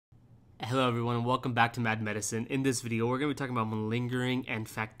Hello everyone and welcome back to Mad Medicine. In this video, we're going to be talking about malingering and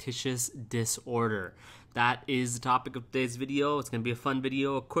factitious disorder. That is the topic of today's video. It's going to be a fun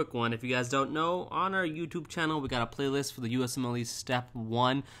video, a quick one. If you guys don't know, on our YouTube channel, we got a playlist for the USMLE Step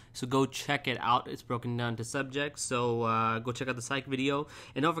 1. So go check it out. It's broken down to subjects. So go check out the psych video.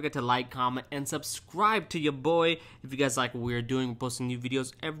 And don't forget to like, comment, and subscribe to your boy. If you guys like what we're doing, we're posting new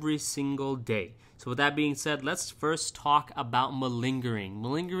videos every single day. So with that being said, let's first talk about malingering.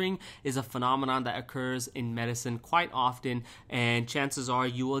 Malingering is a phenomenon that occurs in medicine quite often, and chances are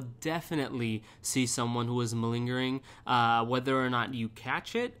you will definitely see someone who is malingering. Whether or not you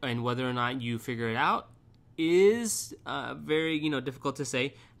catch it and whether or not you figure it out is very difficult to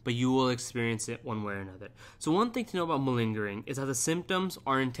say, but you will experience it one way or another. So one thing to know about malingering is that the symptoms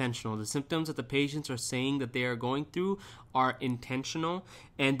are intentional. The symptoms that the patients are saying that they are going through are intentional,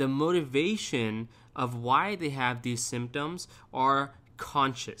 and the motivation of why they have these symptoms are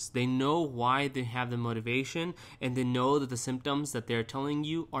conscious. They know why they have the motivation, and they know that the symptoms that they're telling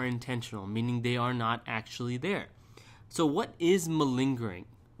you are intentional, meaning they are not actually there. So what is malingering?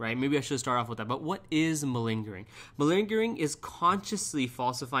 Right? Maybe I should start off with that. But what is malingering? Malingering is consciously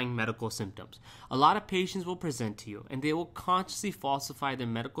falsifying medical symptoms. A lot of patients will present to you and they will consciously falsify their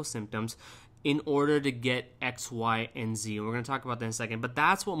medical symptoms in order to get X, Y, and Z. And we're going to talk about that in a second, but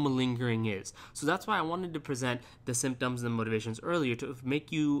that's what malingering is. So that's why I wanted to present the symptoms and the motivations earlier to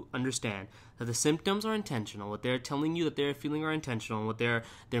make you understand that the symptoms are intentional. What they're telling you that they're feeling are intentional, and what their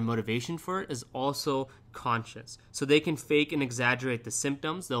motivation for it is also conscious. So they can fake and exaggerate the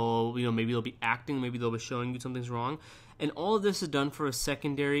symptoms. They'll, maybe they'll be acting, maybe they'll be showing you something's wrong. And all of this is done for a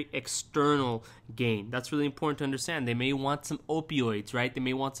secondary external gain. That's really important to understand. They may want some opioids, right? They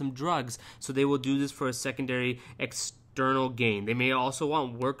may want some drugs. So they will do this for a secondary external gain. They may also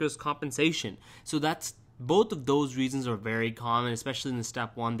want workers' compensation. So both of those reasons are very common, especially in the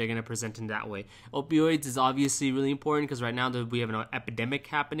step 1, they're going to present in that way. Opioids is obviously really important because right now we have an epidemic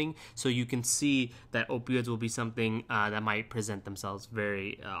happening, so you can see that opioids will be something that might present themselves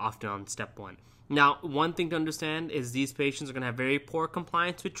very often on step 1. Now, one thing to understand is these patients are going to have very poor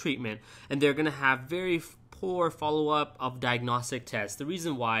compliance with treatment, and they're going to have very poor follow-up of diagnostic tests. The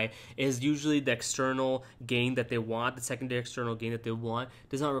reason why is usually the external gain that they want, the secondary external gain that they want,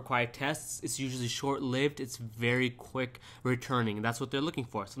 does not require tests. It's usually short-lived. It's very quick returning. That's what they're looking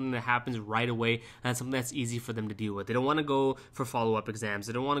for, something that happens right away and something that's easy for them to deal with. They don't want to go for follow-up exams.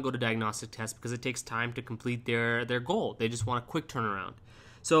 They don't want to go to diagnostic tests because it takes time to complete their goal. They just want a quick turnaround.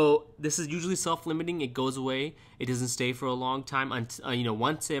 So this is usually self-limiting. It goes away. It doesn't stay for a long time.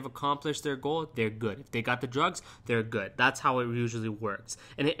 Once they have accomplished their goal, they're good. If they got the drugs, they're good. That's how it usually works.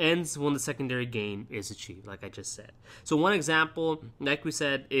 And it ends when the secondary gain is achieved, like I just said. So one example, like we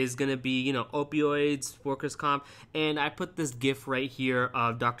said, is going to be, opioids, workers' comp. And I put this GIF right here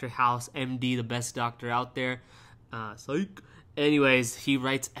of Dr. House, MD, the best doctor out there. Psych. Anyways, he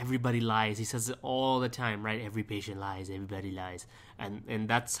writes everybody lies. He says it all the time, right? Every patient lies, everybody lies. And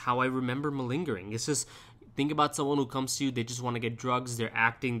that's how I remember malingering. It's just, think about someone who comes to you, they just want to get drugs, they're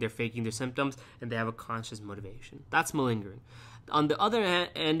acting, they're faking their symptoms, and they have a conscious motivation. That's malingering. On the other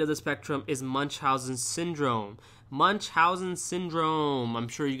end of the spectrum is Munchausen syndrome. Munchausen syndrome, I'm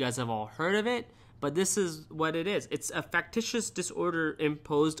sure you guys have all heard of it. But this is what it is. It's a factitious disorder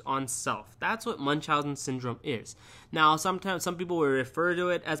imposed on self. That's what Munchausen syndrome is. Now, sometimes some people will refer to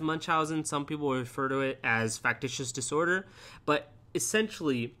it as Munchausen. Some people will refer to it as factitious disorder. But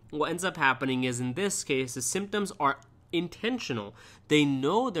essentially, what ends up happening is, in this case, the symptoms are intentional. They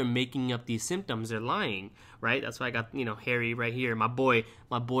know they're making up these symptoms. They're lying, right? That's why I got, Harry right here, my boy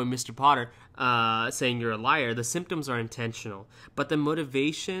Mr. Potter, saying you're a liar. The symptoms are intentional, but the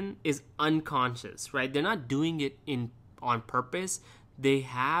motivation is unconscious, right? They're not doing it on purpose. They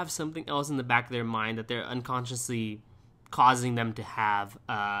have something else in the back of their mind that they're unconsciously causing them to have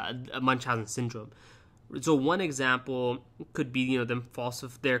a Munchausen syndrome. So one example could be,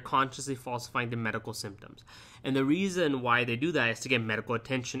 they're consciously falsifying their medical symptoms. And the reason why they do that is to get medical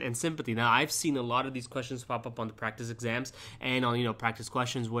attention and sympathy. Now, I've seen a lot of these questions pop up on the practice exams and on, practice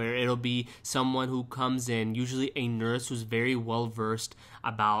questions where it'll be someone who comes in, usually a nurse who's very well versed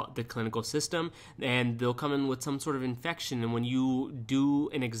about the clinical system, and they'll come in with some sort of infection. And when you do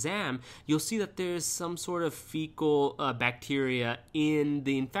an exam, you'll see that there's some sort of fecal bacteria in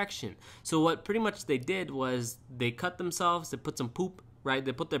the infection. So what pretty much they did was they cut themselves, they put some poop, right?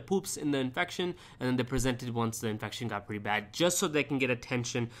 They put their poops in the infection, and then they presented once the infection got pretty bad, just so they can get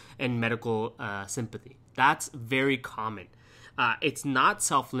attention and medical sympathy. That's very common. It's not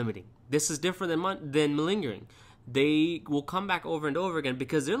self-limiting. This is different than malingering. They will come back over and over again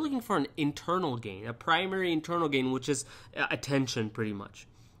because they're looking for an internal gain, a primary internal gain, which is attention pretty much.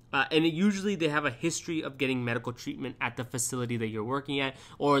 And usually they have a history of getting medical treatment at the facility that you're working at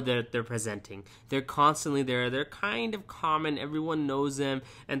or that they're presenting. They're constantly there. They're kind of common. Everyone knows them,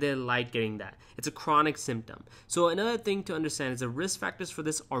 and they like getting that. It's a chronic symptom. So another thing to understand is the risk factors for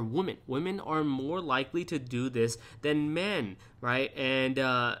this are women. Women are more likely to do this than men, right? And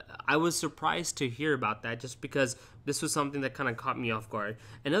I was surprised to hear about that just because this was something that kind of caught me off guard.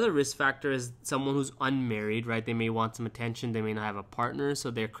 Another risk factor is someone who's unmarried, right? They may want some attention. They may not have a partner, so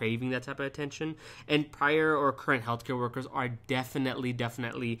they're craving that type of attention. And prior or current healthcare workers are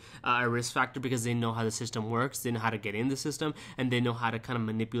definitely a risk factor because they know how the system works. They know how to get in the system, and they know how to kind of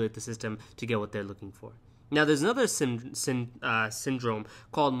manipulate the system to get what they're looking for. Now, there's another syndrome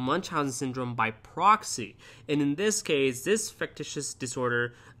called Munchausen syndrome by proxy. And in this case, this factitious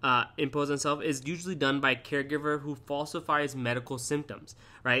disorder imposed on self is usually done by a caregiver who falsifies medical symptoms,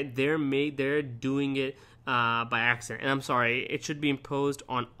 right? They're doing it by accident. And I'm sorry, it should be imposed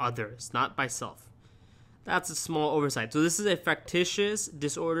on others, not by self. That's a small oversight. So this is a factitious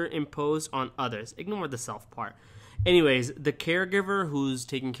disorder imposed on others. Ignore the self part. Anyways, the caregiver who's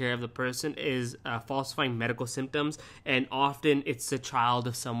taking care of the person is falsifying medical symptoms, and often it's the child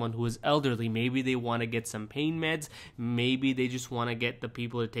of someone who is elderly. Maybe they want to get some pain meds. Maybe they just want to get the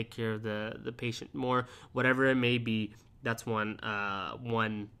people to take care of the patient more. Whatever it may be, that's one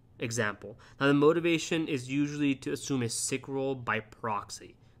example. Now, the motivation is usually to assume a sick role by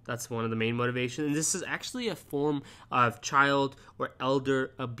proxy. That's one of the main motivations. And this is actually a form of child or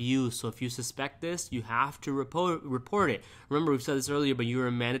elder abuse. So if you suspect this, you have to report it. Remember, we've said this earlier, but you're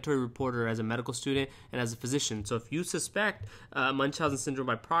a mandatory reporter as a medical student and as a physician. So if you suspect Munchausen syndrome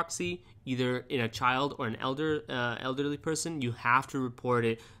by proxy, either in a child or an elderly person, you have to report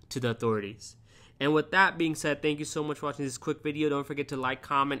it to the authorities. And with that being said, thank you so much for watching this quick video. Don't forget to like,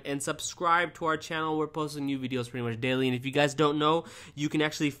 comment, and subscribe to our channel. We're posting new videos pretty much daily. And if you guys don't know, you can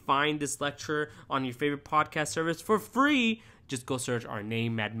actually find this lecture on your favorite podcast service for free. Just go search our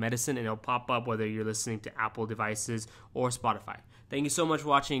name, Mad Medicine, and it'll pop up whether you're listening to Apple devices or Spotify. Thank you so much for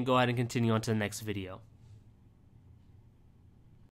watching. Go ahead and continue on to the next video.